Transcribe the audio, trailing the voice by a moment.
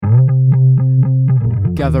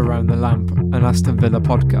Gather Round the Lamp, an Aston Villa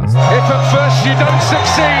podcast. If at first you don't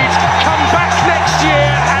succeed, come back next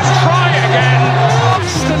year and try again.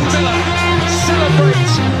 Aston Villa celebrate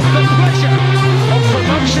the pleasure of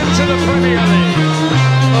promotion to the Premier League.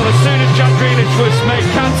 Well, as soon as Jack Grealish was made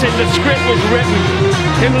captain, the script was written.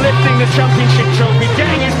 Him lifting the Championship trophy,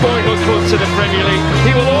 getting his boyhood club to the Premier League.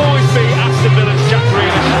 He will always be Aston Villa's Jack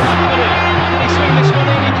Grealish. Can he swing this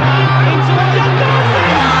one in? He can. Into the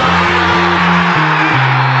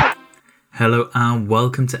Hello and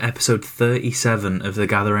welcome to episode 37 of the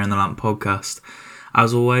Gather Round the Lamp podcast.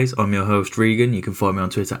 As always, I'm your host Regan. You can find me on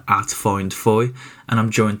Twitter at FindFoy, and I'm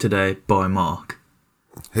joined today by Mark.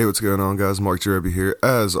 Hey, what's going on, guys? Mark Jerebi here.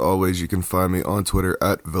 As always, you can find me on Twitter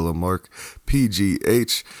at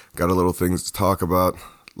VillaMarkPGH. Got a little things to talk about.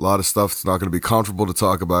 A lot of stuff that's not going to be comfortable to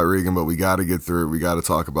talk about, Regan, but we got to get through it. We got to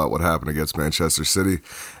talk about what happened against Manchester City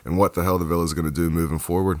and what the hell the Villa is going to do moving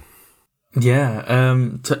forward. Yeah,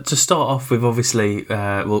 to start off with, obviously,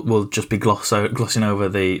 we'll just be glossing over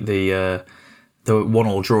the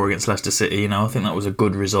 1-1 draw against Leicester City. You know, I think that was a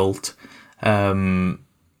good result in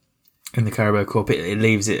the Carabao Cup. It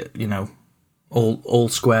leaves it, you know, all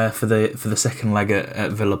square for the second leg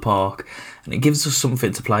at Villa Park, and it gives us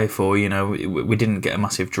something to play for. You know, we didn't get a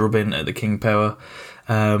massive drubbing at the King Power,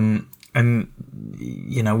 and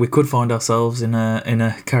you know, we could find ourselves in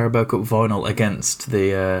a Carabao Cup final against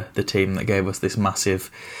the team that gave us this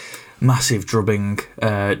massive drubbing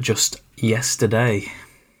just yesterday.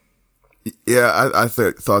 Yeah, I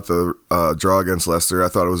thought the draw against Leicester, I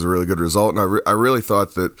thought it was a really good result, and I really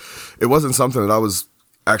thought that it wasn't something that I was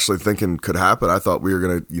actually thinking could happen. I thought we were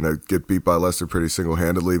going to, you know, get beat by Leicester pretty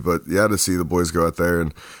single-handedly, but yeah, to see the boys go out there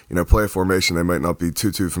and, you know, play a formation they might not be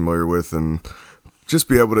too familiar with, and just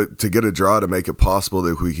be able to get a draw to make it possible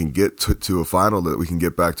that we can get to a final, that we can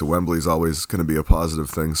get back to Wembley is always going to be a positive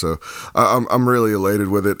thing. So I'm really elated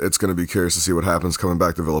with it. It's going to be curious to see what happens coming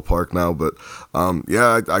back to Villa Park now. But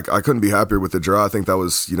yeah, I couldn't be happier with the draw. I think that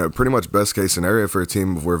was, you know, pretty much best case scenario for a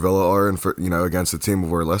team of where Villa are and for, you know, against a team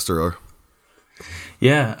of where Leicester are.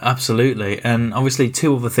 Yeah, absolutely. And obviously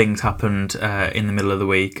two other things happened in the middle of the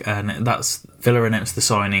week, and that's Villa announced the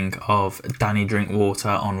signing of Danny Drinkwater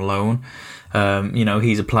on loan. You know,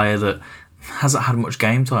 he's a player that hasn't had much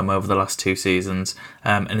game time over the last two seasons,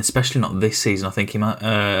 and especially not this season. I think he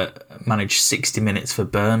managed 60 minutes for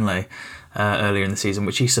Burnley earlier in the season,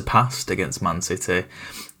 which he surpassed against Man City.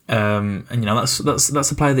 And you know,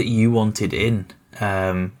 that's a player that you wanted in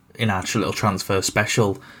our little transfer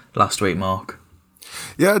special last week, Mark.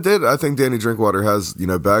 Yeah, I did. I think Danny Drinkwater has, you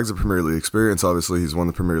know, bags of Premier League experience. Obviously, he's won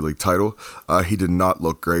the Premier League title. He did not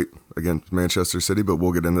look great against Manchester City, but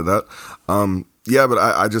we'll get into that. Yeah, but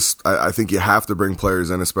I think you have to bring players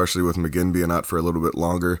in, especially with McGinn being out for a little bit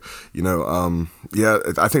longer. You know, yeah,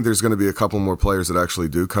 I think there's going to be a couple more players that actually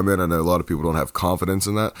do come in. I know a lot of people don't have confidence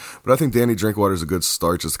in that, but I think Danny Drinkwater is a good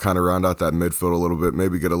start, just to kind of round out that midfield a little bit,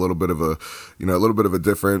 maybe get a little bit of a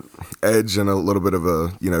different edge and a little bit of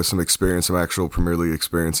a, you know, some experience, some actual Premier League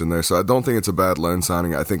experience in there. So I don't think it's a bad loan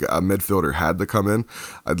signing. I think a midfielder had to come in.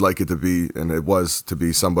 I'd like it to be, and it was to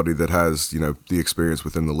be, somebody that has, you know, the experience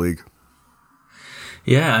within the league.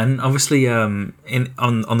 Yeah, and obviously, on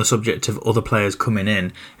the subject of other players coming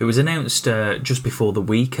in, it was announced just before the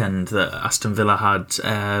weekend that Aston Villa had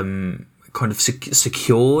kind of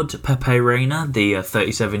secured Pepe Reina, the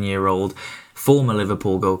 37-year-old former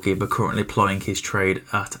Liverpool goalkeeper, currently plying his trade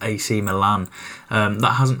at AC Milan.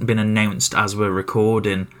 That hasn't been announced as we're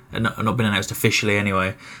recording, not been announced officially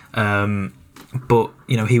anyway. But,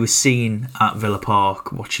 you know, he was seen at Villa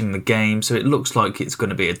Park watching the game, so it looks like it's going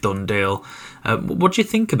to be a done deal. What do you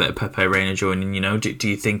think about Pepe Reina joining? You know, do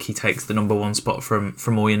you think he takes the number one spot from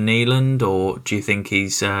Oyen Neeland, or do you think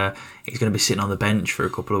he's going to be sitting on the bench for a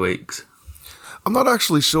couple of weeks? I'm not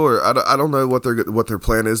actually sure. I don't know what their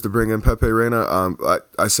plan is to bring in Pepe Reina.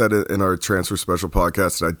 I said it in our transfer special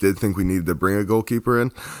podcast that I did think we needed to bring a goalkeeper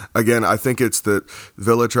in. Again, I think it's that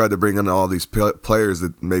Villa tried to bring in all these players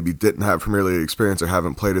that maybe didn't have Premier League experience or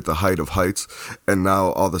haven't played at the height of heights, and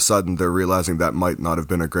now all of a sudden they're realizing that might not have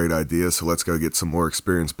been a great idea, so let's go get some more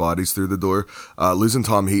experienced bodies through the door. Losing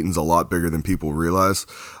Tom Heaton's a lot bigger than people realize.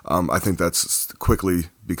 I think that's quickly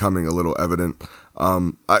becoming a little evident.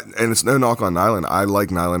 And it's no knock on Nyland. I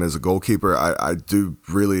like Nyland as a goalkeeper. I do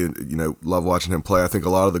really, you know, love watching him play. I think a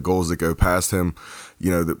lot of the goals that go past him,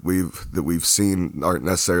 you know, that we've seen aren't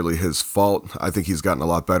necessarily his fault. I think he's gotten a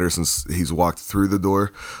lot better since he's walked through the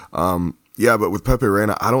door. Yeah, but with Pepe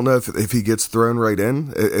Reina, I don't know if he gets thrown right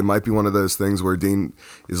in. It might be one of those things where Dean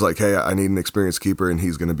is like, hey, I need an experienced keeper, and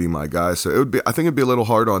he's going to be my guy. So I think it'd be a little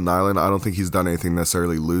hard on Nyland. I don't think he's done anything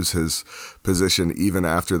necessarily lose his position even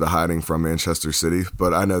after the hiding from Manchester City.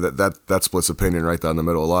 But I know that splits opinion right down the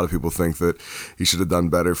middle. A lot of people think that he should have done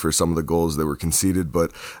better for some of the goals that were conceded.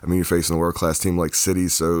 But I mean, you're facing a world-class team like City,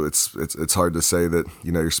 so it's hard to say that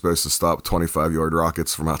you're supposed to stop 25-yard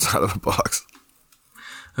rockets from outside of the box.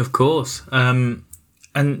 Of course, and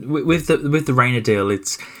with the Reina deal,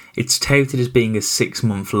 it's touted as being a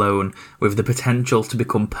 6-month loan with the potential to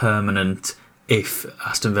become permanent if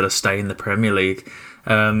Aston Villa stay in the Premier League.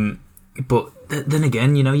 But then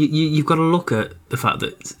again, you've got to look at the fact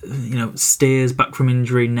that Steers back from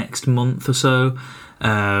injury next month or so,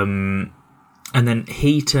 and then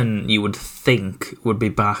Heaton you would think would be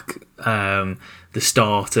back the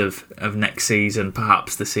start of next season,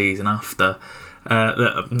 perhaps the season after. Not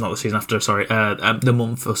the season after, sorry, the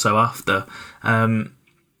month or so after. So,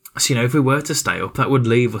 if we were to stay up, that would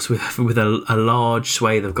leave us with a large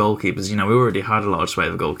swathe of goalkeepers. We already had a large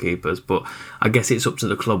swathe of goalkeepers, but I guess it's up to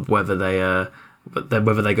the club whether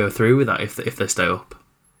they go through with that if they stay up.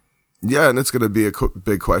 Yeah, and it's going to be a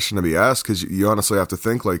big question to be asked, because you honestly have to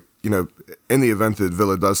think, in the event that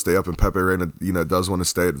Villa does stay up and Pepe Reina, does want to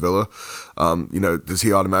stay at Villa, does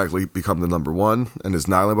he automatically become the number one, and is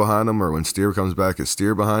Nyland behind him, or when Steer comes back, is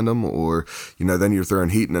Steer behind him, or, then you're throwing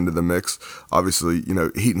Heaton into the mix. Obviously,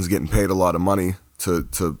 Heaton's getting paid a lot of money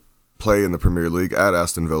to play in the Premier League at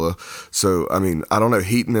Aston Villa. So, I mean, I don't know.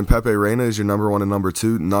 Heaton and Pepe Reina is your number one and number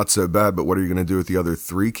two. Not so bad, but what are you going to do with the other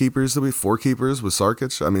 3 keepers? There'll be 4 keepers with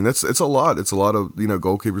Sarkic. I mean, it's a lot. It's a lot of,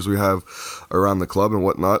 goalkeepers we have around the club and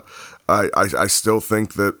whatnot. I still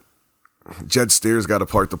think that Jed Steer's got a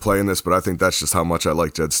part to play in this, but I think that's just how much I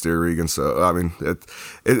like Jed Steer, Regan. So, I mean,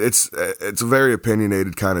 it's a very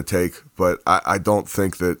opinionated kind of take, but I don't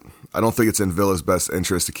think it's in Villa's best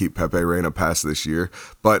interest to keep Pepe Reina past this year.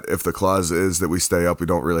 But if the clause is that we stay up, we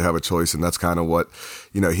don't really have a choice, and that's kind of what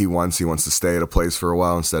he wants. He wants to stay at a place for a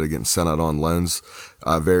while instead of getting sent out on loans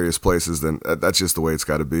various places. Then that's just the way it's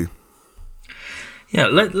got to be. Yeah,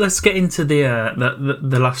 let's get into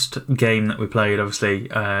the last game that we played, obviously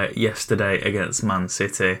yesterday against Man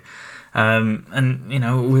City, and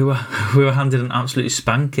we were handed an absolute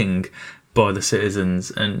spanking by the citizens,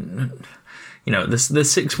 and the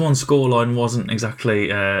 6-1 scoreline wasn't exactly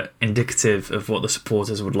indicative of what the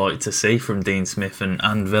supporters would like to see from Dean Smith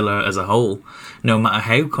and Villa as a whole, no matter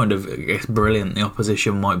how kind of brilliant the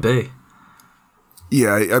opposition might be.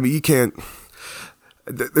 Yeah, I mean, you can't.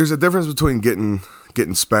 There's a difference between getting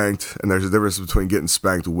spanked, and there's a difference between getting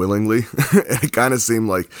spanked willingly. It kind of seemed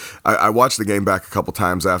like I watched the game back a couple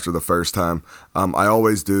times after the first time. I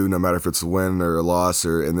always do, no matter if it's a win or a loss,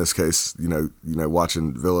 or in this case,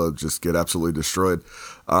 watching Villa just get absolutely destroyed.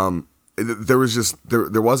 There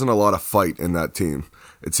wasn't a lot of fight in that team.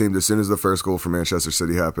 It seemed as soon as the first goal for Manchester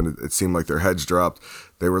City happened, it seemed like their heads dropped.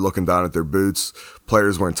 They were looking down at their boots.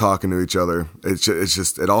 Players weren't talking to each other.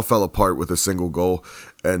 It all fell apart with a single goal,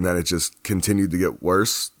 and then it just continued to get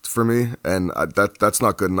worse for me. And that's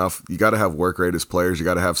not good enough. You got to have work rate as players. You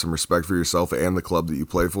got to have some respect for yourself and the club that you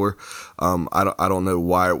play for. I don't know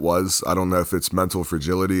why it was. I don't know if it's mental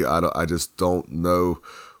fragility. I just don't know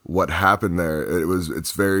what happened there.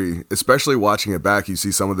 It's very, especially watching it back, you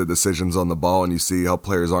see some of the decisions on the ball, and you see how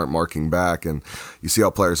players aren't marking back, and you see how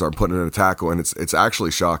players aren't putting in a tackle, and it's actually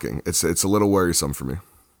shocking. It's a little worrisome for me.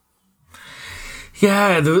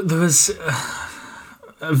 Yeah, there was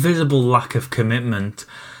a visible lack of commitment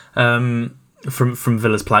from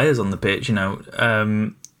Villa's players on the pitch.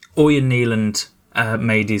 Oyen Neeland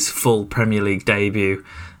made his full Premier League debut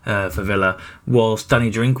for Villa, whilst Danny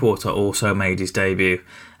Drinkwater also made his debut,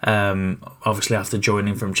 obviously after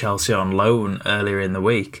joining from Chelsea on loan earlier in the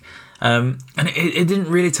week. And it didn't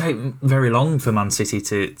really take very long for Man City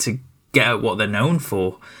to get out what they're known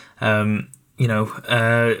for. A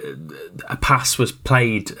pass was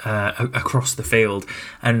played across the field,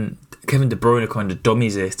 and Kevin De Bruyne kind of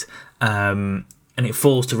dummies it, and it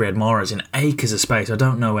falls to Riyad Mahrez in acres of space. I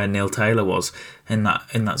don't know where Neil Taylor was in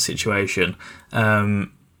that situation.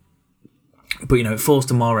 But, it falls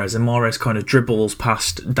to Mahrez, and Mahrez kind of dribbles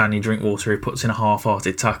past Danny Drinkwater, who puts in a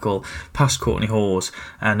half-hearted tackle past Courtney Hawes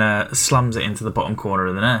and slams it into the bottom corner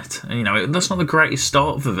of the net. And, that's not the greatest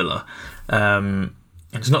start for Villa.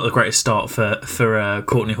 It's not the greatest start for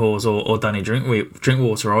Courtney Hawes or Danny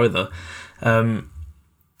Drinkwater either.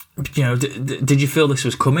 Did you feel this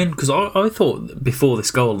was coming? Because I thought before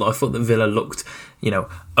this goal, I thought that Villa looked,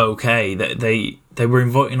 okay. That they were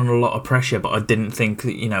inviting on a lot of pressure, but I didn't think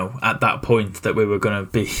that, at that point that we were going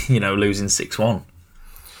to be, losing 6-1.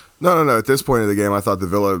 No. At this point of the game, I thought the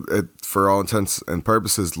Villa, for all intents and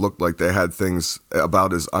purposes, looked like they had things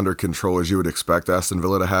about as under control as you would expect Aston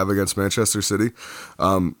Villa to have against Manchester City.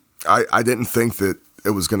 I didn't think that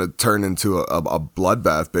it was going to turn into a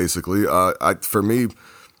bloodbath, basically. For me,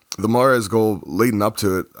 the Mahrez goal leading up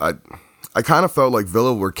to it, I kind of felt like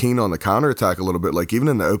Villa were keen on the counterattack a little bit. Like even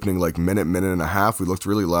in the opening minute and a half, we looked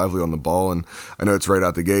really lively on the ball. And I know it's right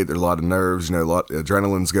out the gate. There's a lot of nerves, a lot of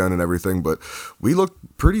adrenaline's going and everything. But we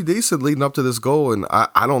looked pretty decent leading up to this goal. And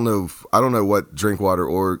I don't know what Drinkwater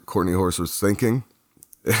or Courtney Horse was thinking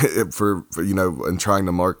for in trying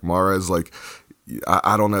to mark Mahrez. Like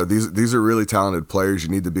I don't know. These are really talented players. You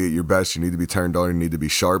need to be at your best. You need to be turned on. You need to be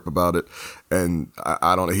sharp about it. And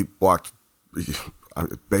I don't know. He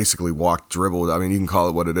basically dribbled. I mean, you can call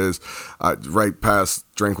it what it is, right past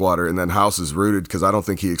Drinkwater, and then House is rooted because I don't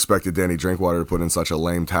think he expected Danny Drinkwater to put in such a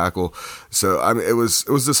lame tackle. So I mean, it was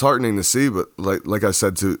disheartening to see. But like I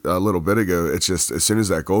said a little bit ago, it's just as soon as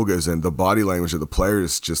that goal goes in, the body language of the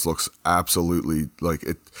players just looks absolutely like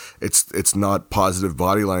it's not positive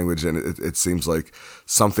body language, and it seems like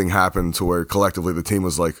something happened to where collectively the team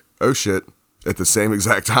was like, oh shit, at the same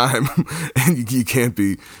exact time. And you can't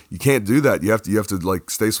do that. You have to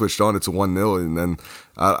like stay switched on. It's a 1-0. And then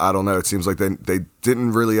I don't know. It seems like they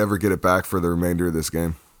didn't really ever get it back for the remainder of this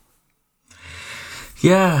game.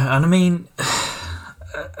 Yeah. And I mean,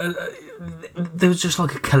 there was just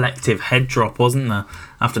like a collective head drop, wasn't there,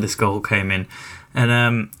 after this goal came in.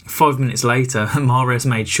 And 5 minutes later, Mahrez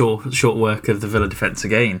made short work of the Villa defence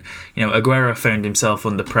again. Aguero found himself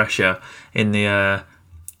under pressure in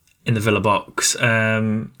the Villa box,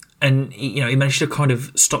 and he managed to kind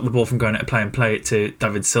of stop the ball from going out of play and play it to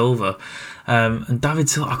David Silva. And David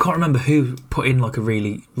Silva, I can't remember who put in like a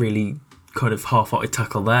really, really kind of half-hearted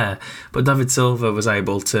tackle there, but David Silva was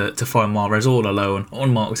able to find Mahrez all alone,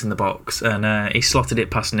 unmarked in the box, and he slotted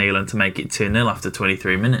it past Neelan to make it 2-0 after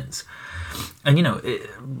 23 minutes. And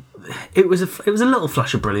it was a little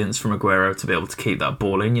flash of brilliance from Aguero to be able to keep that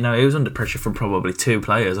ball in. He was under pressure from probably two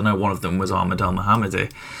players. I know one of them was Ahmed El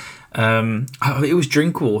Mohamady. It was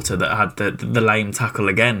Drinkwater that had the lame tackle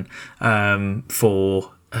again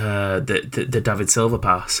for the David Silva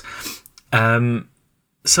pass.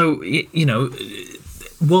 So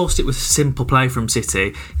whilst it was simple play from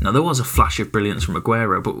City, there was a flash of brilliance from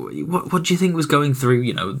Aguero. But what do you think was going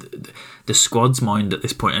through the squad's mind at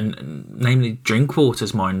this point, and namely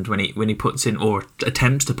Drinkwater's mind when he puts in or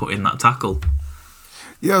attempts to put in that tackle?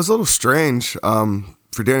 Yeah, it was a little strange.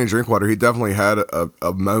 For Danny Drinkwater, he definitely had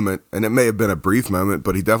a moment, and it may have been a brief moment,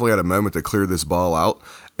 but he definitely had a moment to clear this ball out.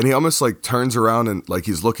 And he almost like turns around and like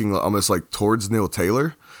he's looking almost like towards Neil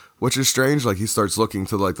Taylor, which is strange. Like he starts looking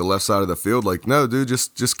to like the left side of the field. Like, no, dude,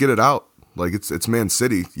 just get it out. Like it's Man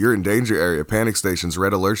City. You're in danger area. Panic stations,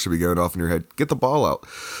 red alerts should be going off in your head. Get the ball out.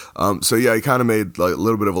 So yeah, he kind of made like a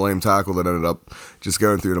little bit of a lame tackle that ended up just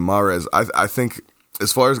going through to Mahrez. I think,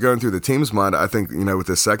 as far as going through the team's mind, I think, with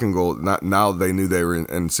the second goal, now they knew they were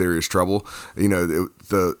in serious trouble.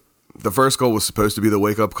 The first goal was supposed to be the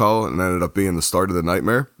wake-up call and ended up being the start of the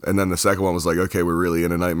nightmare. And then the second one was like, okay, we're really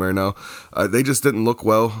in a nightmare now. They just didn't look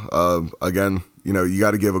well. Again, you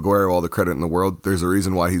got to give Aguero all the credit in the world. There's a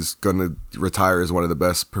reason why he's going to retire as one of the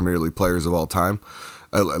best Premier League players of all time,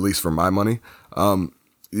 at least for my money.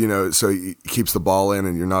 So he keeps the ball in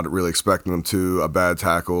and you're not really expecting them to. A bad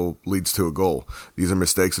tackle leads to a goal. These are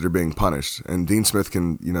mistakes that are being punished. And Dean Smith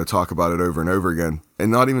can, talk about it over and over again. And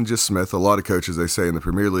not even just Smith. A lot of coaches, they say in the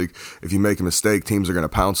Premier League, if you make a mistake, teams are going to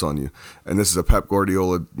pounce on you. And this is a Pep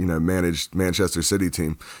Guardiola, managed Manchester City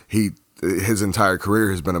team. His entire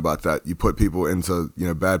career has been about that. You put people into,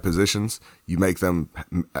 bad positions. You make them,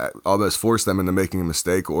 almost force them into making a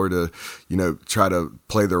mistake or to, try to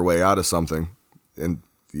play their way out of something. And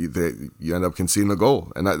you end up conceding the goal.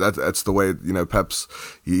 And that's the way, Pep's,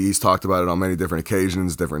 he's talked about it on many different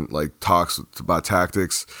occasions, different like talks about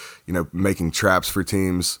tactics, making traps for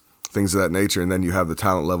teams, things of that nature. And then you have the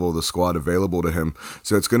talent level of the squad available to him.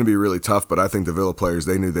 So it's going to be really tough. But I think the Villa players,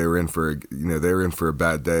 they knew they were in for, a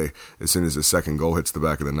bad day as soon as the second goal hits the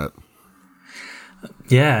back of the net.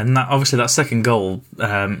 Yeah, and obviously that second goal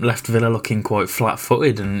left Villa looking quite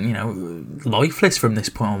flat-footed and lifeless from this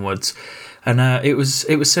point onwards. And it was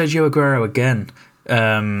Sergio Aguero again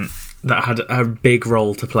that had a big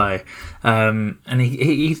role to play, and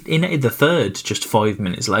he netted the third just 5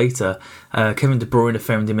 minutes later. Kevin De Bruyne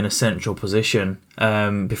found him in a central position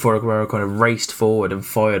before Aguero kind of raced forward and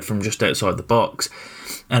fired from just outside the box.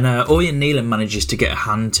 And Oyen Neelan manages to get a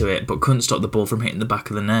hand to it, but couldn't stop the ball from hitting the back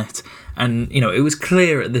of the net. And it was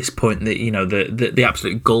clear at this point that the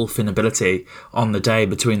absolute gulf in ability on the day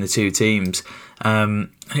between the two teams.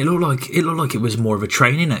 It looked like it was more of a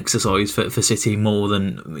training exercise for City more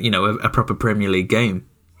than a proper Premier League game.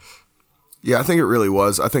 Yeah, I think it really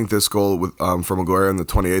was. I think this goal with from Aguero in the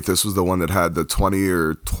 28th, this was the one that had the 20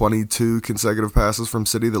 or 22 consecutive passes from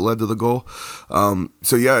City that led to the goal.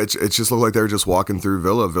 So yeah, it just looked like they were just walking through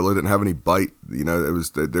Villa. Villa didn't have any bite. There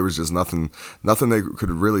was just nothing they could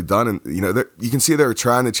have really done. And you can see they were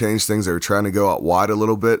trying to change things. They were trying to go out wide a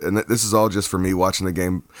little bit. And this is all just for me watching the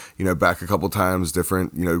game, back a couple times,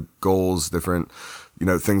 different, goals, different,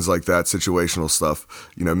 things like that, situational stuff.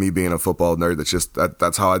 Me being a football nerd,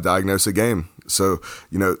 that's how I diagnose a game. So,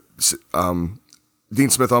 Dean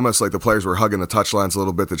Smith, almost like the players were hugging the touchlines a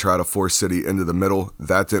little bit to try to force City into the middle.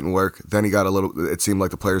 That didn't work. Then it seemed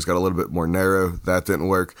like the players got a little bit more narrow. That didn't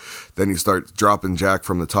work. Then you start dropping Jack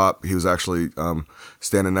from the top. He was actually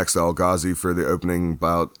standing next to El Ghazi for the opening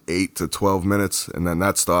about 8 to 12 minutes. And then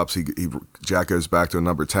that stops. Jack goes back to a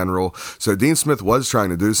number 10 role. So Dean Smith was trying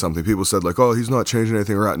to do something. People said like, oh, he's not changing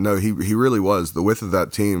anything around. No, he really was. The width of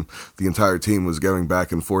that team, the entire team was going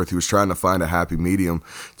back and forth. He was trying to find a happy medium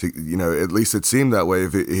to, at least it seemed that way.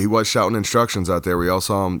 If he was shouting instructions out there, we all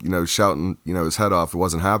saw him, shouting, his head off. He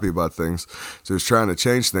wasn't happy about things. So he was trying to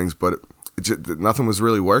change things, but nothing was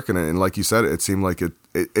really working. And like you said, it seemed like it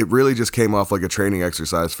really just came off like a training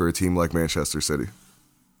exercise for a team like Manchester City.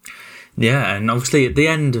 Yeah, and obviously at the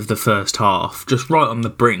end of the first half, just right on the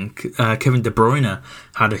brink, Kevin De Bruyne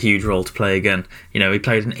had a huge role to play again. He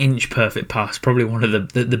played an inch-perfect pass, probably one of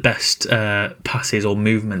the best passes or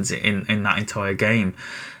movements in that entire game,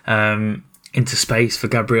 into space for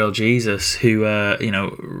Gabriel Jesus, who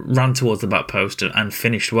ran towards the back post and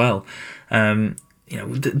finished well. De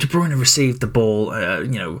Bruyne received the ball,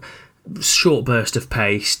 short burst of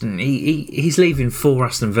pace, and he's leaving 4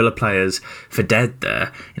 Aston Villa players for dead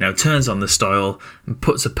there. Turns on the style and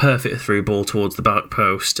puts a perfect through ball towards the back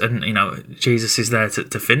post, and Jesus is there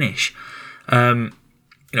to finish.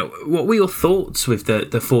 What were your thoughts with the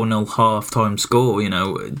 4-0 half-time score?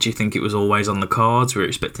 Do you think it was always on the cards? We were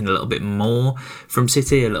expecting a little bit more from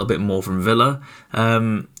City, a little bit more from Villa.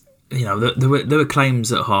 There were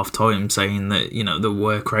claims at half-time saying that, the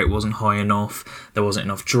work rate wasn't high enough, there wasn't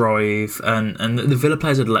enough drive, and the Villa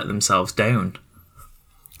players had let themselves down.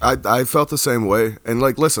 I felt the same way. And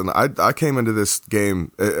listen, I came into this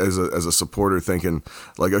game as a supporter thinking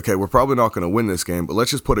okay, we're probably not going to win this game, but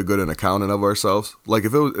let's just put a good accounting of ourselves. If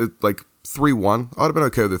it was 3-1, I'd have been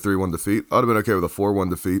okay with a 3-1 defeat. I'd have been okay with a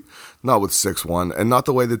 4-1 defeat, not with 6-1, and not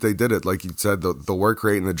the way that they did it. Like you said, the work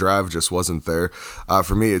rate and the drive just wasn't there.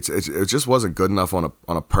 For me, it just wasn't good enough on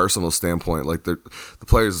a personal standpoint. The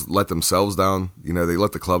players let themselves down. They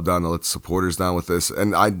let the club down. They let the supporters down with this.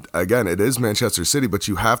 And again, it is Manchester City, but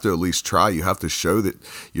you have to at least try. You have to show that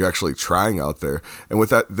you're actually trying out there. And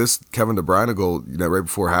with this Kevin De Bruyne goal, right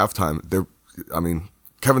before halftime,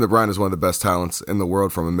 Kevin De Bruyne is one of the best talents in the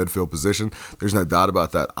world from a midfield position. There's no doubt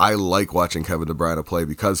about that. I like watching Kevin De Bruyne play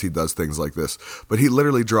because he does things like this. But he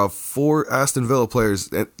literally drove 4 Aston Villa players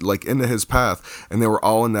into his path, and they were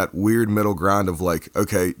all in that weird middle ground of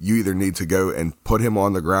okay, you either need to go and put him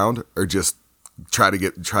on the ground or just try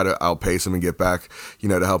to outpace him and get back,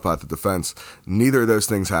 to help out the defense. Neither of those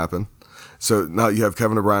things happen. So now you have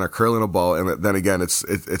Kevin De Bruyne curling a ball, and then again, it's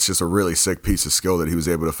just a really sick piece of skill that he was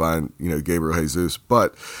able to find, Gabriel Jesus.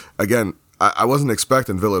 But again, I wasn't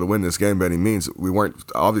expecting Villa to win this game by any means. We weren't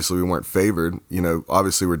favored.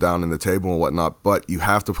 Obviously we're down in the table and whatnot. But you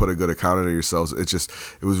have to put a good account of yourselves. It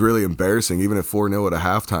was really embarrassing, even at 4-0 at a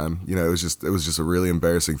halftime. It was just a really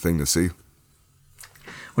embarrassing thing to see.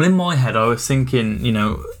 Well, in my head, I was thinking,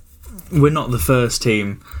 we're not the first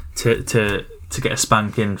team to get a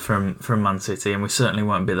spanking from Man City, and we certainly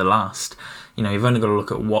won't be the last. You've only got to look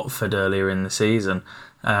at Watford earlier in the season.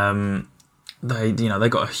 They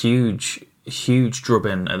got a huge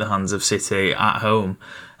drubbing at the hands of City at home,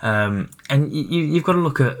 and you've got to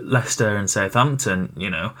look at Leicester and Southampton.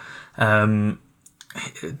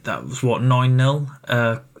 That was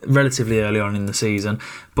 9-0 relatively early on in the season,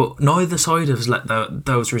 but neither side has let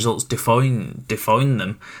those results define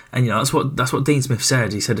them. And that's what Dean Smith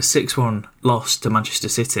said. He said a 6-1 loss to Manchester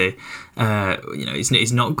City,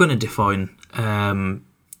 he's not going to define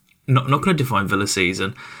not going to define Villa's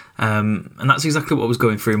season. And that's exactly what was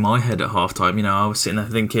going through my head at halftime. I was sitting there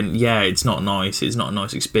thinking, yeah, it's not nice, it's not a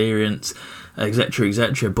nice experience,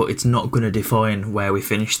 etc., but it's not going to define where we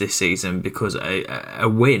finish this season, because a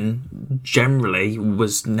win generally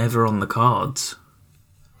was never on the cards.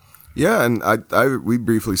 Yeah, and we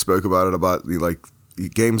briefly spoke about it, about the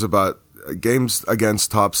games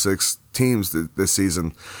against top 6 teams this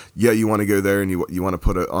season, yeah, you want to go there and you want to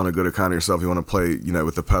put on a good account of yourself. You want to play,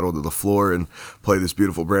 with the pedal to the floor and play this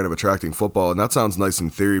beautiful brand of attracting football. And that sounds nice in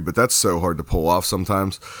theory, but that's so hard to pull off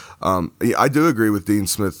sometimes. I do agree with Dean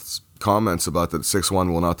Smith's comments about that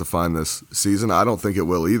 6-1 will not define this season. I don't think it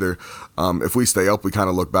will either. If we stay up, we kind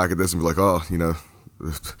of look back at this and be like, oh, we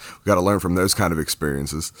got to learn from those kind of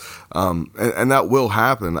experiences. And that will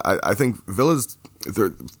happen. I think Villa's,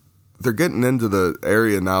 they're getting into the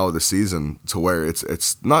area now of the season to where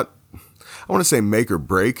it's not, I want to say make or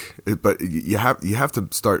break, but you have to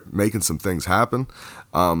start making some things happen.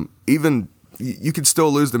 Even you could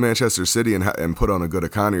still lose to Manchester City and put on a good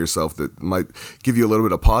account of yourself that might give you a little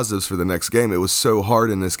bit of positives for the next game. It was so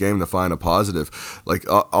hard in this game to find a positive. Like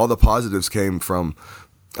all the positives came from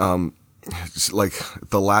like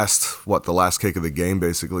the last kick of the game,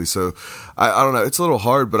 basically. So I don't know. It's a little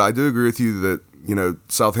hard, but I do agree with you that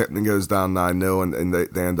Southampton goes down 9-0 and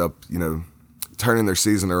they end up turning their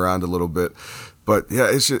season around a little bit. But yeah,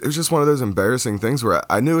 it was just one of those embarrassing things where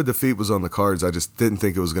I knew a defeat was on the cards. I just didn't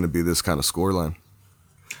think it was going to be this kind of scoreline.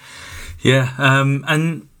 Yeah,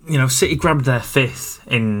 and City grabbed their fifth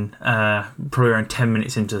in probably around 10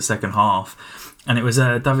 minutes into the second half, and it was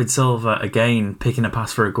David Silva again picking a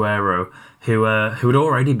pass for Aguero, who had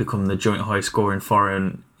already become the joint high scoring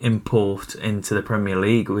foreign import into the Premier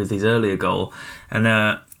League with his earlier goal, and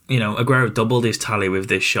Aguero doubled his tally with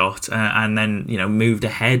this shot, and then moved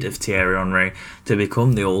ahead of Thierry Henry to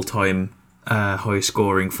become the all-time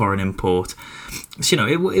high-scoring foreign import. So,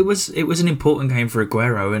 it was an important game for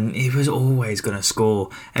Aguero, and he was always going to score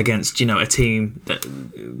against a team that,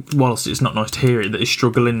 whilst it's not nice to hear it, that is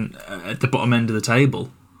struggling at the bottom end of the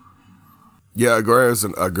table. Yeah, Aguero's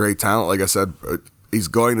a great talent. Like I said, he's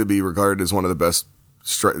going to be regarded as one of the best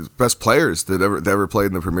players that ever played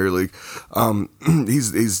in the Premier League.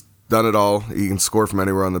 He's done it all. He can score from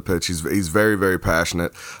anywhere on the pitch. He's very, very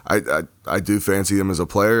passionate. I do fancy him as a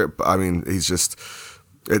player. I mean, he's just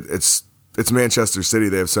it's Manchester City.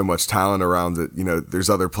 They have so much talent around it. There's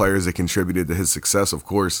other players that contributed to his success. Of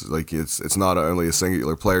course, like it's not only a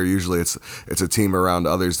singular player. Usually, it's a team around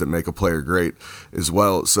others that make a player great as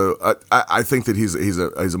well. So I think that he's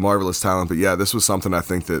a marvelous talent. But yeah, this was something I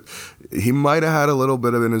think that he might have had a little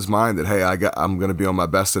bit of in his mind that, hey, I'm going to be on my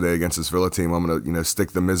best today against this Villa team. I'm going to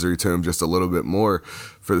stick the misery to him just a little bit more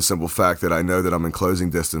for the simple fact that I know that I'm in closing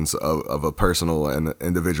distance of a personal and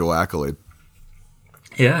individual accolade.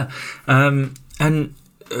 Yeah, and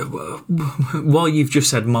while you've just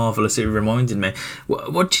said marvellous, it reminded me.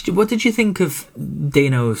 What did you think of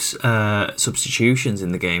Dino's substitutions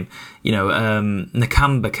in the game?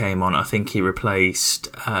 Nakamba came on. I think he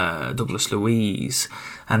replaced Douglas Luiz,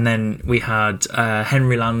 and then we had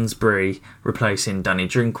Henry Lansbury replacing Danny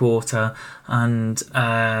Drinkwater, and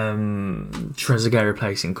Trezeguet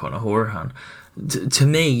replacing Conor Hourihane. To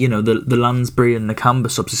me, the Lansbury and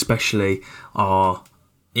Nakamba subs especially are,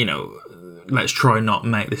 let's try not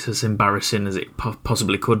make this as embarrassing as it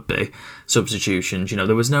possibly could be, substitutions.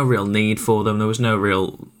 There was no real need for them. There was no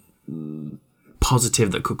real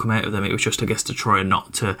positive that could come out of them. It was just, I guess, to try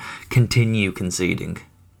not to continue conceding.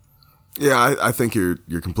 Yeah, I think you're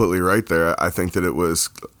completely right there. I think that it was,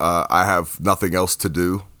 I have nothing else to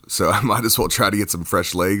do, so I might as well try to get some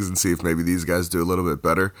fresh legs and see if maybe these guys do a little bit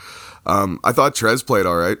better. I thought Trez played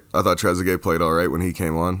all right. I thought Trezeguet played all right when he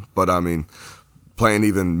came on, but I mean, playing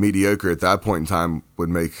even mediocre at that point in time would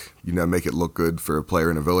make it look good for a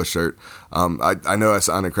player in a Villa shirt. I know I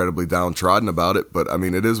sound incredibly downtrodden about it, but I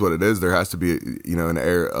mean, it is what it is. There has to be, an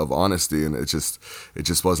air of honesty, and it just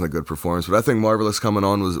wasn't a good performance. But I think Marvelous coming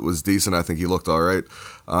on was decent. I think he looked all right.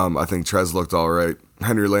 I think Trez looked all right.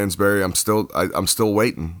 Henry Lansbury, I'm still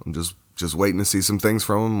waiting. I'm just waiting to see some things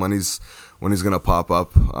from him when he's going to pop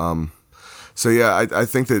up. So yeah, I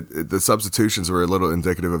think that the substitutions were a little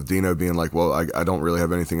indicative of Dino being like, well, I don't really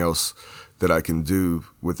have anything else that I can do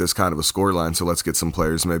with this kind of a scoreline, so let's get some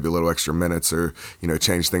players maybe a little extra minutes or,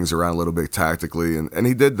 change things around a little bit tactically. And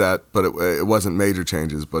he did that, but it wasn't major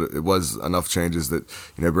changes, but it was enough changes that,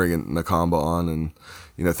 bringing Nakamba on and,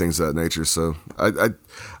 things of that nature. So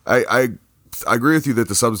I agree with you that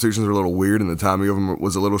the substitutions were a little weird and the timing of them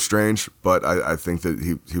was a little strange, but I think that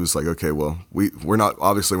he was like, okay, well, we're not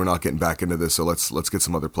getting back into this, so let's get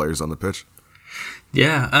some other players on the pitch.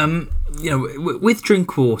 Yeah, with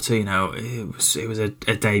Drinkwater, it was a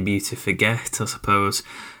debut to forget, I suppose.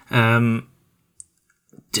 But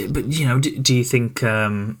do you think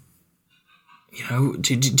do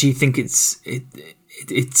you think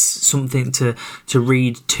it's something to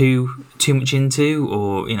read too much into,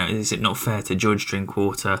 or is it not fair to judge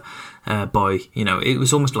Drinkwater by it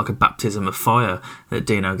was almost like a baptism of fire that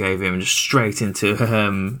Dino gave him, just straight into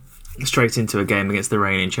straight into a game against the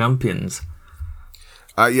reigning champions.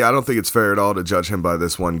 Yeah, I don't think it's fair at all to judge him by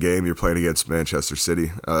this one game. You're playing against Manchester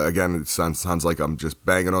City. Again, it sounds like I'm just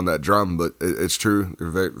banging on that drum, but it's true. They're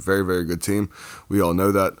a very, very, very good team. We all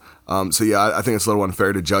know that. So yeah, I think it's a little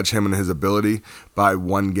unfair to judge him and his ability by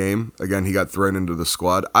one game. Again, he got thrown into the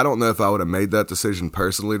squad. I don't know if I would have made that decision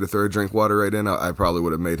personally to throw Drinkwater right in. I probably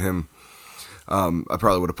would have made him. I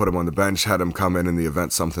probably would have put him on the bench, had him come in the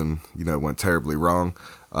event something went terribly wrong,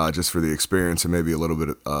 just for the experience and maybe a little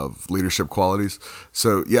bit of leadership qualities.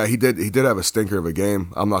 So yeah, he did have a stinker of a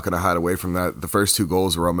game. I'm not going to hide away from that. The first 2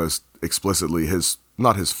 goals were almost explicitly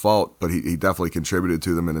not his fault, but he definitely contributed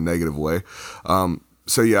to them in a negative way.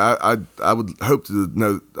 So yeah, I would hope to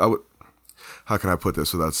know. How can I put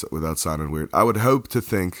this without sounding weird? I would hope to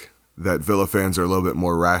think that Villa fans are a little bit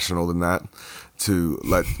more rational than that, to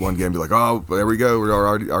let one game be like, oh, there we go, we're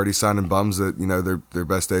already signing bums that their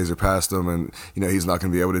best days are past them, and he's not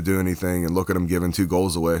going to be able to do anything, and look at him giving 2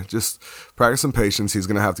 goals away. Just practice some patience. He's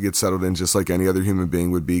going to have to get settled in just like any other human being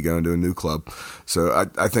would be going to a new club. So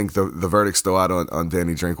I think the verdict's still out on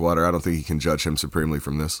Danny Drinkwater. I don't think you can judge him supremely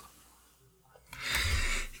from this.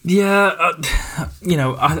 Yeah,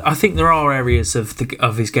 I think there are areas of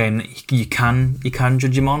his game that you can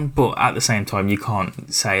judge him on, but at the same time you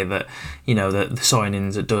can't say that that the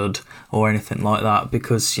signings are dud or anything like that,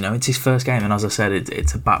 because it's his first game, and as I said,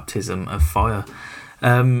 it's a baptism of fire.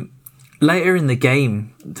 Later in the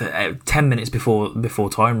game, 10 minutes before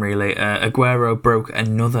time really, Aguero broke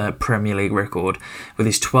another Premier League record with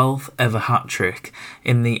his 12th ever hat-trick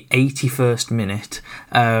in the 81st minute.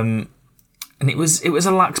 And it was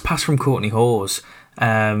a lax pass from Courtney Hawes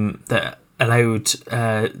that allowed.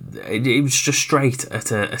 It was just straight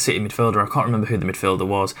at a City midfielder. I can't remember who the midfielder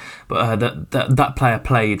was, but that player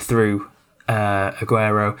played through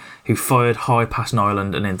Aguero, who fired high past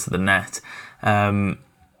Nyland and into the net. And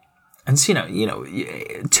so,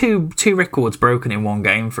 two records broken in one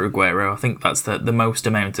game for Aguero. I think that's the most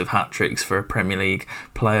amount of hat tricks for a Premier League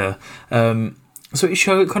player. So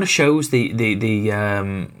it kind of shows the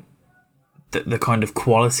kind of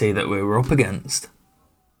quality that we were up against.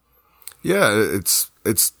 Yeah,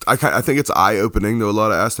 I think it's eye-opening to a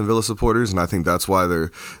lot of Aston Villa supporters, and I think that's why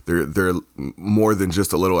they're more than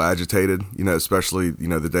just a little agitated. Especially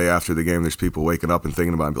the day after the game, there's people waking up and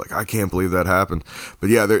thinking about it and be like, I can't believe that happened. But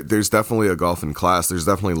yeah, there's definitely a golf in class. There's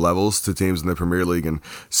definitely levels to teams in the Premier League, and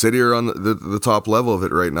City are on the top level of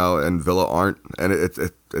it right now, and Villa aren't, and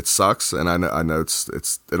it sucks, and I know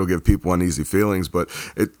it'll give people uneasy feelings, but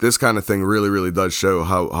this kind of thing really, really does show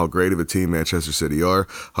how great of a team Manchester City are,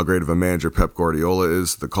 how great of a manager Pep Guardiola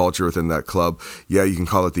is, the culture within that club. Yeah, you can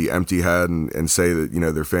call it the empty head and say that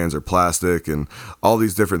their fans are plastic and all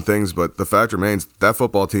these different things, but the fact remains that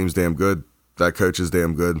football team's damn good. That coach is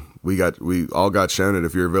damn good. We all got shown it.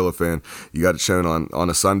 If you're a Villa fan, you got it shown on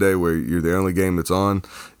a Sunday where you're the only game that's on.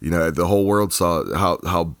 The whole world saw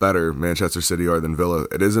how better Manchester City are than Villa.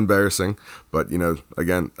 It is embarrassing, but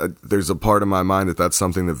again, there's a part of my mind that's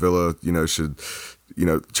something that Villa should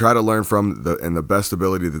try to learn from in the best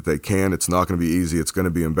ability that they can. It's not going to be easy. It's going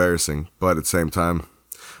to be embarrassing, but at the same time,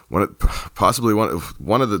 possibly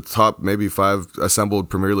one of the top maybe 5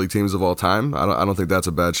 assembled Premier League teams of all time. I don't think that's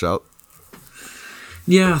a bad shout.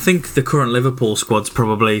 Yeah, I think the current Liverpool squad's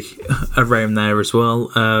probably around there as well.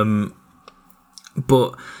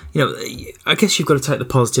 But I guess you've got to take the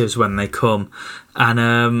positives when they come,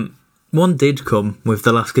 and one did come with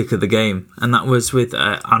the last kick of the game, and that was with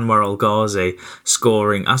Anwar El Ghazi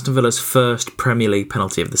scoring Aston Villa's first Premier League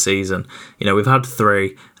penalty of the season. We've had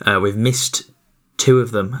 3, we've missed 2 of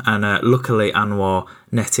them, and luckily Anwar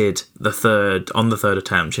netted the third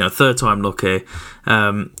attempt. Third time lucky.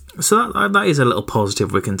 So that is a little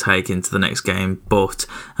positive we can take into the next game, but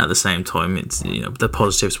at the same time, it's the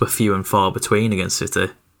positives were few and far between against City.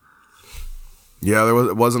 Yeah,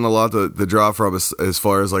 it wasn't a lot to draw from as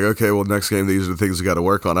far as like, okay, well, next game, these are the things we got to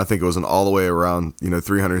work on. I think it was an all the way around,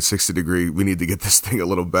 360 degree. We need to get this thing a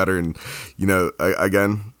little better. And,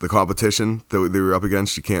 again, the competition that they were up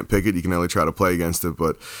against, you can't pick it. You can only try to play against it.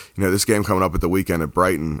 But, this game coming up at the weekend at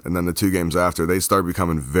Brighton, and then the 2 games after, they start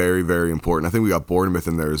becoming very, very important. I think we got Bournemouth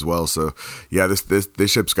in there as well. So, yeah,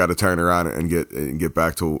 this ship's got to turn around and get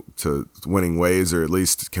back to winning ways, or at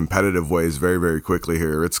least competitive ways, very, very quickly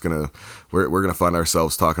here. We're going to find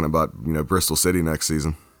ourselves talking about Bristol City next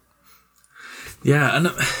season. Yeah, and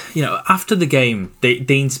after the game,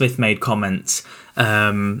 Dean Smith made comments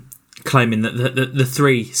claiming that the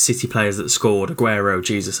 3 City players that scored, Aguero,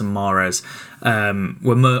 Jesus, and Mahrez,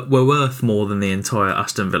 were worth more than the entire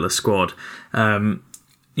Aston Villa squad.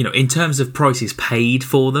 in terms of prices paid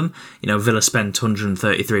for them, Villa spent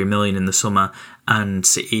 133 million in the summer, and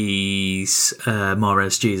City's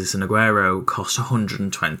Mahrez, Jesus, and Aguero cost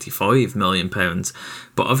 125 million pounds.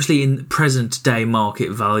 But obviously, in present day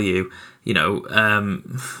market value,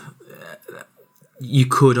 you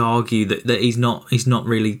could argue that he's not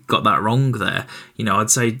really got that wrong there. I'd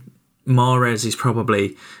say Mahrez is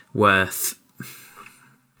probably worth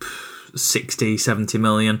 60, 70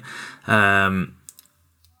 million.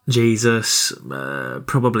 Jesus,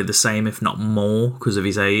 probably the same, if not more, because of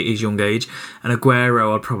his young age. And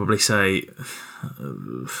Aguero, I'd probably say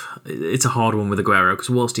it's a hard one with Aguero, because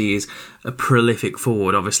whilst he is a prolific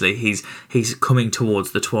forward, obviously he's coming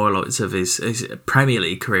towards the twilights of his Premier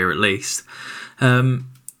League career at least.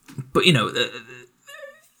 But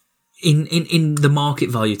in the market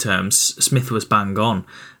value terms, Smith was bang on.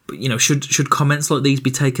 But should comments like these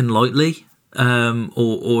be taken lightly?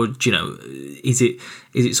 Or is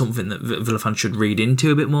it something that Villa fans should read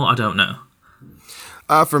into a bit more? I don't know.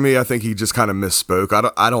 For me, I think he just kind of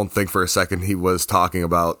misspoke. I don't think for a second he was talking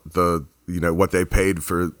about the what they paid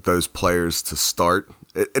for those players to start.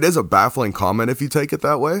 It is a baffling comment if you take it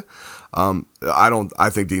that way. I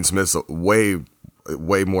think Dean Smith's way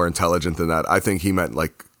more intelligent than that. I think he meant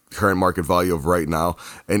like current market value of right now.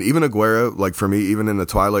 And even Aguero, like for me, even in the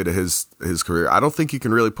twilight of his career, I don't think you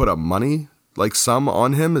can really put a money sum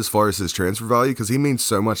on him as far as his transfer value, because he means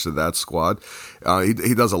so much to that squad.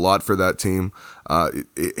 He does a lot for that team.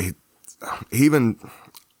 He even,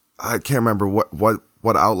 I can't remember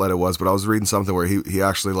what outlet it was, but I was reading something where he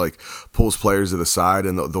actually pulls players to the side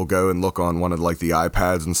and they'll go and look on one of the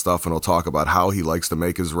iPads and stuff, and he'll talk about how he likes to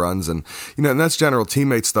make his runs, and and that's general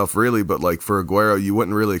teammate stuff really. But for Aguero, you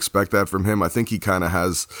wouldn't really expect that from him. I think he kind of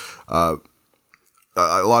has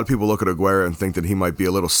a lot of people look at Aguero and think that he might be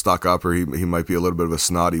a little stuck up, or he might be a little bit of a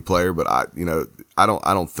snotty player, but I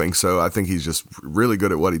don't think so. I think he's just really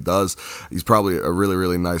good at what he does. He's probably a really,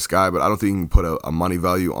 really nice guy, but I don't think you can put a money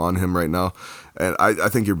value on him right now. And I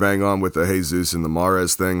think you're bang on with the Jesus and the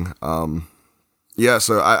Mahrez thing. Yeah,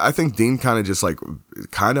 so I think Dean kind of just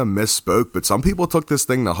misspoke, but some people took this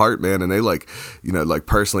thing to heart, man, and they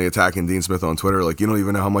personally attacking Dean Smith on Twitter, you don't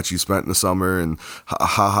even know how much you spent in the summer, and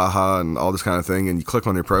ha, and all this kind of thing. And you click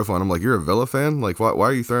on your profile, and I'm like, you're a Villa fan? Why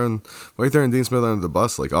are you throwing Dean Smith under the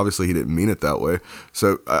bus? Obviously he didn't mean it that way.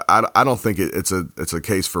 So I don't think it's a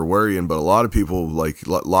case for worrying, but a lot of people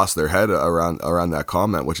lost their head around that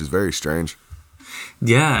comment, which is very strange.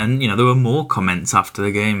 Yeah, and there were more comments after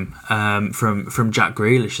the game from Jack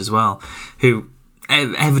Grealish as well, who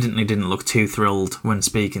evidently didn't look too thrilled when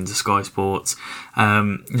speaking to Sky Sports.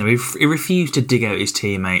 He refused to dig out his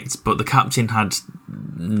teammates, but the captain had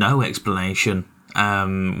no explanation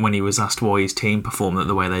when he was asked why his team performed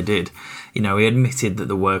the way they did. He admitted that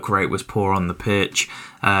the work rate was poor on the pitch,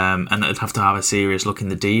 and that they'd have to have a serious look in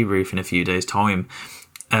the debrief in a few days' time.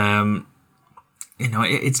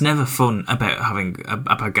 It's never fun about having a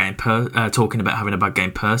bad game, talking about having a bad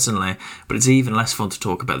game personally, but it's even less fun to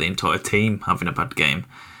talk about the entire team having a bad game.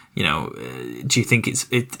 Do you think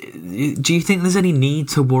do you think there's any need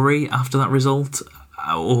to worry after that result,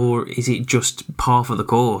 or is it just par for the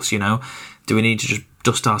course? Do we need to just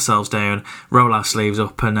dust ourselves down, roll our sleeves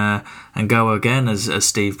up, and go again, as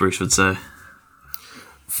Steve Bruce would say?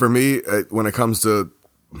 For me, when it comes to,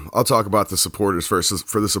 I'll talk about the supporters first.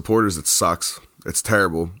 For the supporters, it sucks. It's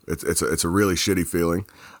terrible. It's a really shitty feeling.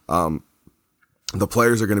 The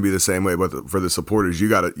players are going to be the same way, but for the supporters, you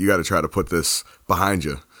got to try to put this behind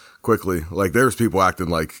you quickly. There's people acting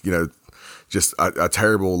just a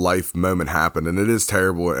terrible life moment happened, and it is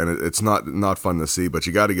terrible, and it's not fun to see, but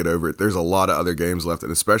you got to get over it. There's a lot of other games left,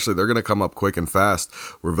 and especially they're going to come up quick and fast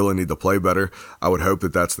where Villa need to play better. I would hope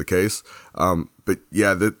that that's the case. But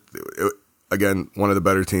yeah, again, one of the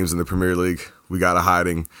better teams in the Premier League. We got a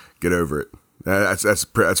hiding. Get over it. That's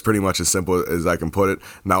pretty much as simple as I can put it.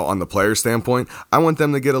 Now, on the player standpoint, I want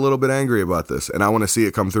them to get a little bit angry about this, and I want to see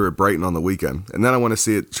it come through at Brighton on the weekend, and then I want to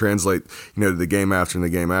see it translate, to the game after and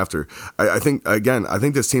the game after. I think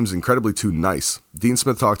this team's incredibly too nice. Dean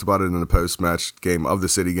Smith talked about it in the post-match game of the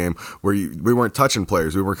City game, where we weren't touching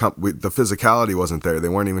players. The physicality wasn't there. They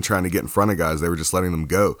weren't even trying to get in front of guys. They were just letting them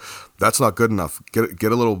go. That's not good enough. Get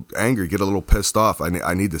a little angry. Get a little pissed off.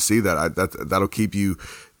 I need to see that. That'll keep you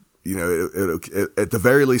you know, at the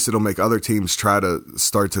very least, it'll make other teams try to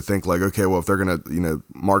start to think like, okay, well, if they're going to, you know,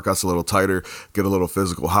 mark us a little tighter, get a little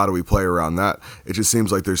physical, how do we play around that? It just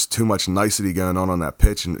seems like there's too much nicety going on that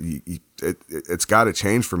pitch, and it's got to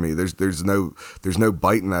change for me. There's no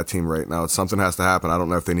bite in that team right now. Something has to happen. I don't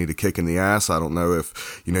know if they need a kick in the ass. I don't know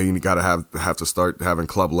if, you know, you got to have to start having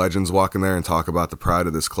club legends walk in there and talk about the pride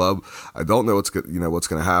of this club. I don't know what's going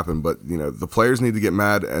to happen, but, you know, the players need to get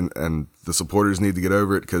mad and the supporters need to get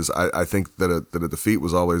over it, because I think that a defeat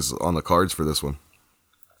was always on the cards for this one.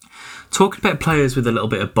 Talking about players with a little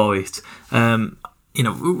bit of bite, you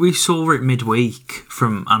know, we saw it midweek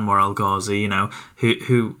from Anwar El Ghazi, you know,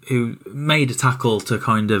 who made a tackle to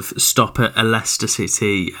kind of stop a Leicester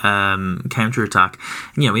City counter attack.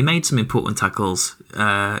 You know, he made some important tackles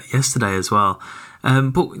yesterday as well.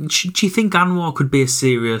 But do you think Anwar could be a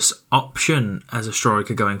serious option as a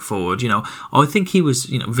striker going forward? You know, I think he was,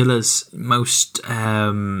 you know, Villa's most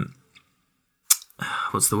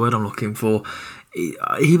what's the word I'm looking for?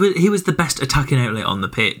 He was the best attacking outlet on the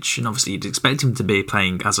pitch, and obviously you'd expect him to be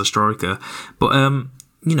playing as a striker. But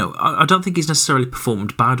you know, I don't think he's necessarily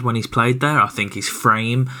performed bad when he's played there. I think his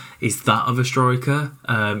frame is that of a striker.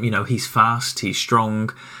 You know, he's fast, he's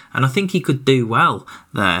strong, and I think he could do well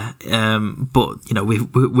there. But you know,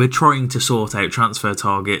 we're trying to sort out transfer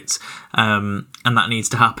targets, and that needs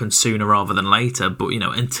to happen sooner rather than later. But you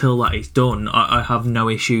know, until that is done, I have no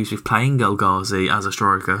issues with playing El Ghazi as a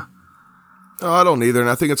striker. No, I don't either, and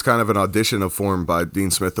I think it's kind of an audition of form by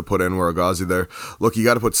Dean Smith to put Anwar El Ghazi there. Look, you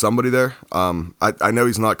got to put somebody there. I know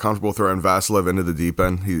he's not comfortable throwing Vasilev into the deep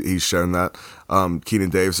end. He's shown that.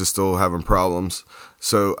 Keenan Davis is still having problems.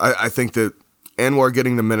 So I think that Anwar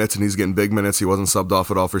getting the minutes, and he's getting big minutes. He wasn't subbed off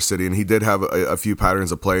at all for City, and he did have a few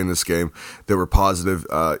patterns of play in this game that were positive.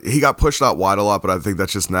 He got pushed out wide a lot, but I think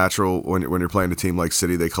that's just natural when you're playing a team like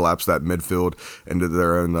City. They collapse that midfield into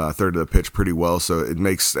their own third of the pitch pretty well, so it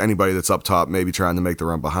makes anybody that's up top maybe trying to make the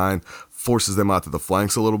run behind, forces them out to the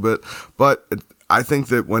flanks a little bit. But I think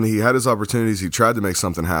that when he had his opportunities, he tried to make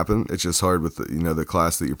something happen. It's just hard with the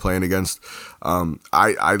class that you're playing against.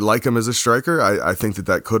 I like him as a striker. I think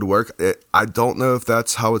that could work. I don't know if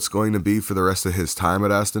that's how it's going to be for the rest of his time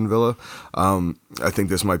at Aston Villa. I think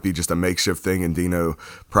this might be just a makeshift thing, and Dino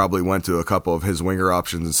probably went to a couple of his winger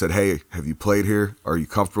options and said, hey, have you played here? Are you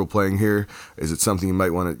comfortable playing here? Is it something you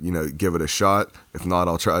might want to, give it a shot? If not,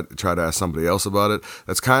 I'll try to ask somebody else about it.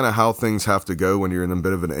 That's kind of how things have to go when you're in a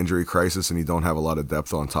bit of an injury crisis and you don't have a lot of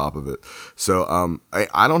depth on top of it. So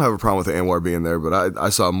I don't have a problem with Anwar being there, but I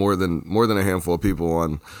saw more than a handful of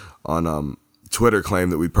people on Twitter claim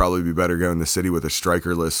that we'd probably be better going to City with a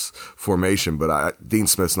strikerless formation. But Dean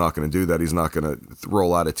Smith's not going to do that. He's not going to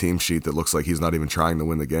roll out a team sheet that looks like he's not even trying to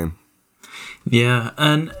win the game. Yeah,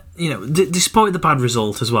 and despite the bad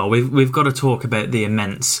result as well, we've got to talk about the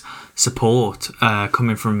immense support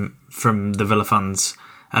coming from the Villa fans.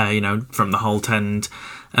 From the Holte End,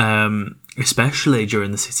 especially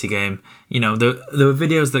during the City game. There were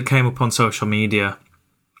videos that came up on social media.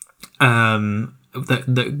 There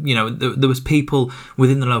was people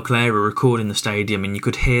within the local area recording the stadium, and you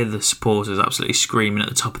could hear the supporters absolutely screaming at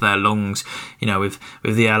the top of their lungs. With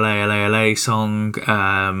the LA song,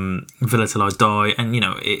 Villa Till I Die, and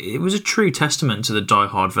it was a true testament to the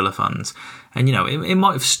die-hard Villa fans. And it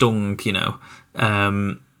might have stung,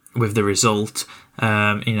 with the result.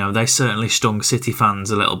 They certainly stung City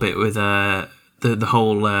fans a little bit with the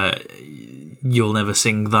whole "you'll never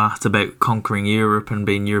sing that" about conquering Europe and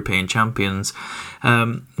being European champions.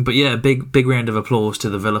 But yeah, big round of applause to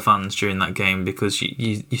the Villa fans during that game, because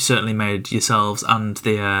you certainly made yourselves and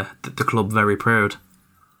the club very proud.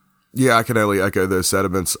 Yeah, I can only echo those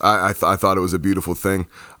sentiments. I thought it was a beautiful thing.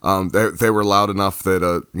 They were loud enough that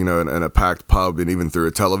in a packed pub and even through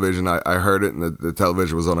a television, I heard it, and the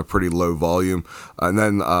television was on a pretty low volume. And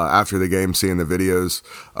then after the game, seeing the videos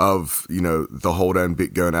of the Holte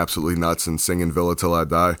End going absolutely nuts and singing "Villa Till I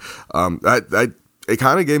Die," it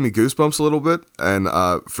kind of gave me goosebumps a little bit. And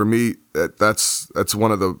for me, that's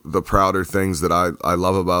one of the prouder things that I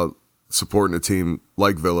love about supporting a team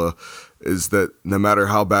like Villa, is that no matter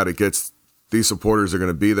how bad it gets, these supporters are going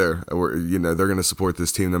to be there. Or, they're going to support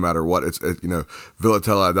this team no matter what. Villa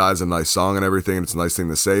Till I Die is a nice song and everything, and it's a nice thing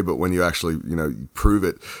to say, but when you actually, you prove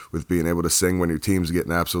it with being able to sing when your team's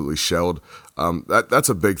getting absolutely shelled, that's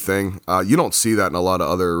a big thing. You don't see that in a lot of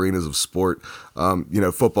other arenas of sport.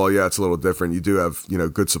 Football, yeah, it's a little different. You do have,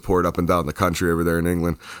 good support up and down the country over there in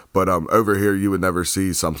England, but over here you would never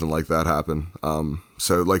see something like that happen.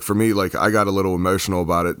 So for me, I got a little emotional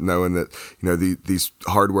about it, knowing that, these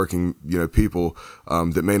hardworking, people,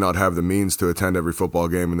 that may not have the means to attend every football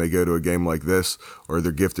game, and they go to a game like this, or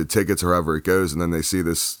they're gifted tickets or however it goes, and then they see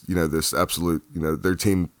this, this absolute, their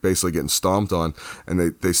team basically getting stomped on, and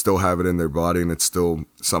they still have it in their body, and it's still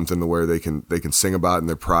something to where they can sing about, and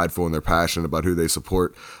they're prideful and they're passionate about who they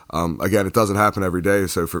support. Again, it doesn't happen every day.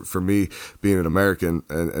 So for me, being an American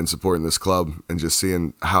and supporting this club and just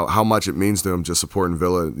seeing how much it means to them, just supporting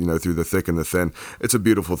Villa, through the thick and the thin, it's a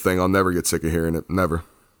beautiful thing. I'll never get sick of hearing it. Never.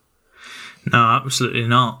 No, absolutely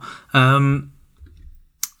not. So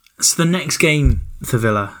the next game for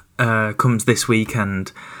Villa comes this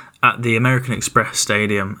weekend at the American Express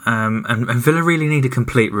Stadium, and Villa really need a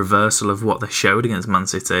complete reversal of what they showed against Man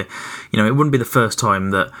City. It wouldn't be the first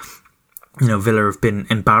time that Villa have been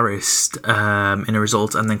embarrassed in a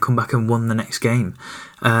result and then come back and won the next game.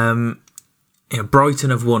 Brighton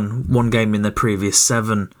have won one game in their previous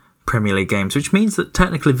 7 Premier League games, which means that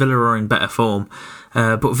technically Villa are in better form.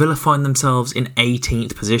 But Villa find themselves in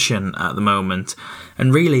 18th position at the moment.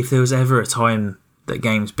 And really, if there was ever a time that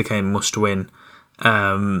games became must-win,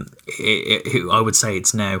 I would say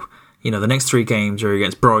it's now. The next 3 games are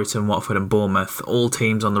against Brighton, Watford and Bournemouth, all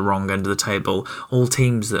teams on the wrong end of the table, all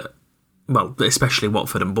teams that, well, especially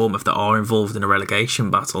Watford and Bournemouth, that are involved in a relegation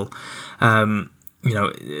battle.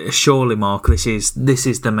 Surely, Mark, this is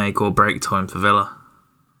the make or break time for Villa.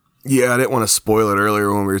 Yeah, I didn't want to spoil it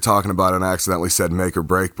earlier when we were talking about it and accidentally said make or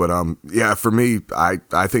break, but for me, I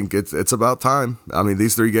think it's about time. I mean,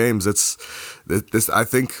 these 3 games, I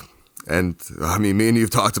think, and I mean, me and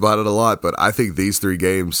you've talked about it a lot, but I think these 3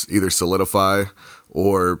 games either solidify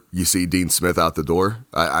or you see Dean Smith out the door.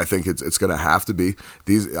 I think it's going to have to be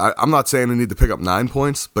these. I'm not saying they need to pick up 9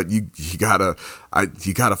 points, but you gotta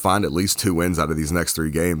find at least 2 wins out of these next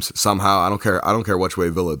 3 games somehow. I don't care which way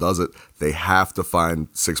Villa does it. They have to find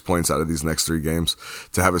 6 points out of these next 3 games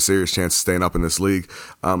to have a serious chance of staying up in this league.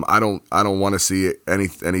 I don't want to see any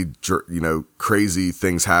crazy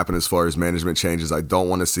things happen as far as management changes. I don't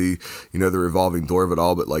want to see the revolving door of it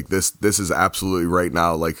all. But like this is absolutely right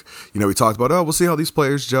now. Like we talked about, we'll see how these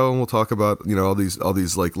players gel, and we'll talk about all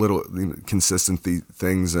these like little consistent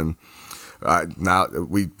things, and now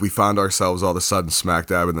we found ourselves all of a sudden smack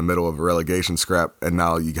dab in the middle of a relegation scrap, and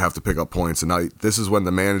now you have to pick up points, and now this is when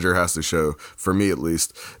the manager has to show, for me at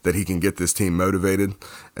least, that he can get this team motivated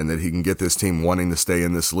and that he can get this team wanting to stay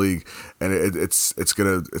in this league. And it's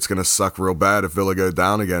gonna suck real bad if Villa go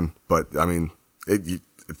down again, but I mean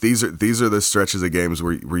these are the stretches of games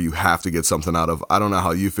where you have to get something out of. I don't know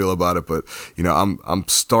how you feel about it, but I'm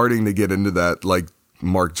starting to get into that like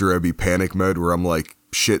Mark Jerobi panic mode where I'm like,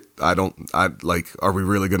 shit, are we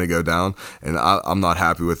really going to go down? And I'm not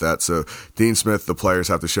happy with that. So Dean Smith, the players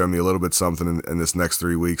have to show me a little bit something in this next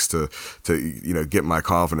 3 weeks to get my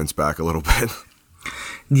confidence back a little bit.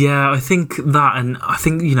 Yeah, I think that, and I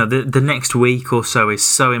think, the next week or so is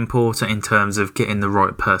so important in terms of getting the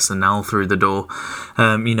right personnel through the door.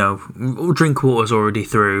 Drinkwater's already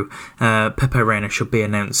through. Pepe Reina should be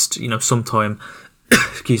announced, sometime,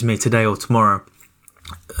 today or tomorrow.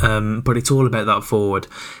 But it's all about that forward.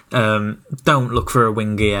 Don't look for a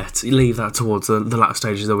winger yet. Leave that towards the latter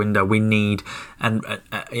stages of the window. We need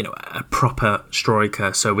a proper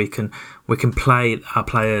striker so we can play our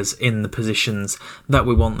players in the positions that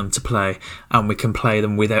we want them to play, and we can play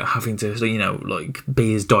them without having to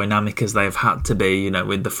be as dynamic as they've had to be.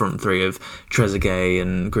 With the front 3 of Trezeguet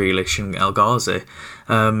and Grealish and El Ghazi.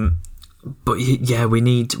 But yeah, we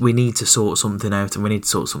need to sort something out, and we need to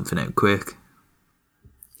sort something out quick.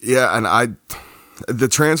 Yeah, and the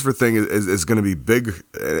transfer thing is going to be big,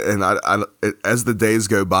 and as the days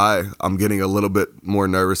go by, I'm getting a little bit more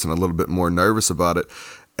nervous about it.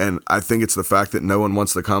 And I think it's the fact that no one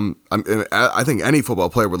wants to come. I think any football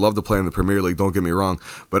player would love to play in the Premier League, don't get me wrong,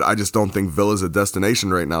 but I just don't think Villa's a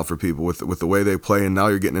destination right now for people with the way they play, and now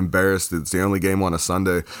you're getting embarrassed. It's the only game on a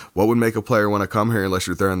Sunday. What would make a player want to come here unless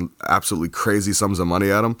you're throwing absolutely crazy sums of money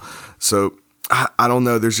at them? So I don't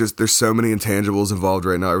know. There's so many intangibles involved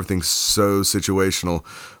right now. Everything's so situational,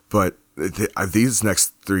 but these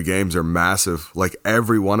next 3 games are massive. Like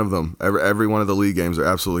every one of them, every one of the league games are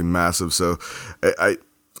absolutely massive. So I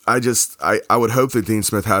would hope that Dean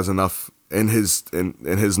Smith has enough in his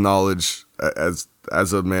knowledge as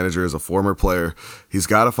a manager, as a former player. He's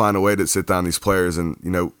got to find a way to sit down these players. And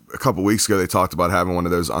a couple weeks ago they talked about having one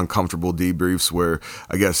of those uncomfortable debriefs where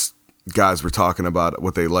I guess guys were talking about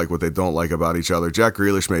what they like, what they don't like about each other. Jack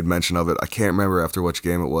Grealish made mention of it. I can't remember after which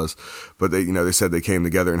game it was, but they said they came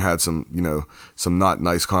together and had some not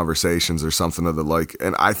nice conversations or something of the like.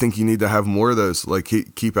 And I think you need to have more of those. Like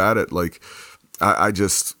keep at it. Like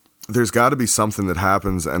there's got to be something that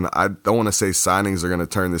happens, and I don't want to say signings are going to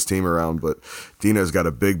turn this team around, but Dino's got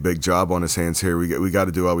a big job on his hands here. We got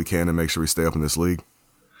to do all we can to make sure we stay up in this league.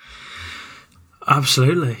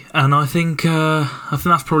 Absolutely, and I think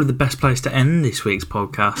that's probably the best place to end this week's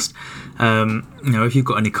podcast. If you've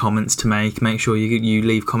got any comments to make sure you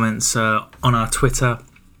leave comments on our Twitter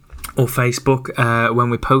or Facebook when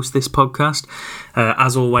we post this podcast.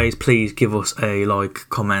 As always, please give us a like,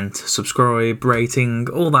 comment, subscribe, rating,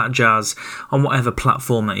 all that jazz on whatever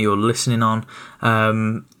platform that you're listening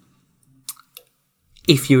on.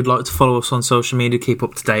 If you would like to follow us on social media, keep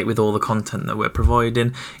up to date with all the content that we're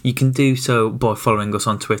providing, you can do so by following us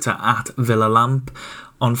on Twitter at Villa Lamp,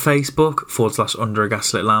 on Facebook /Under a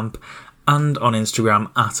Gaslit Lamp, and on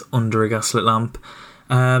Instagram at Under a Gaslit Lamp.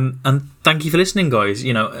 And thank you for listening, guys.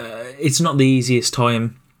 It's not the easiest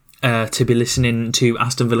time to be listening to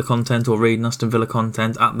Aston Villa content or reading Aston Villa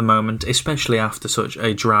content at the moment, especially after such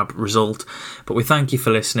a drab result. But we thank you for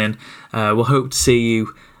listening. We'll hope to see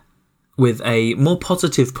you with a more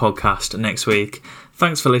positive podcast next week.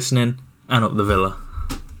 Thanks for listening, and up the Villa.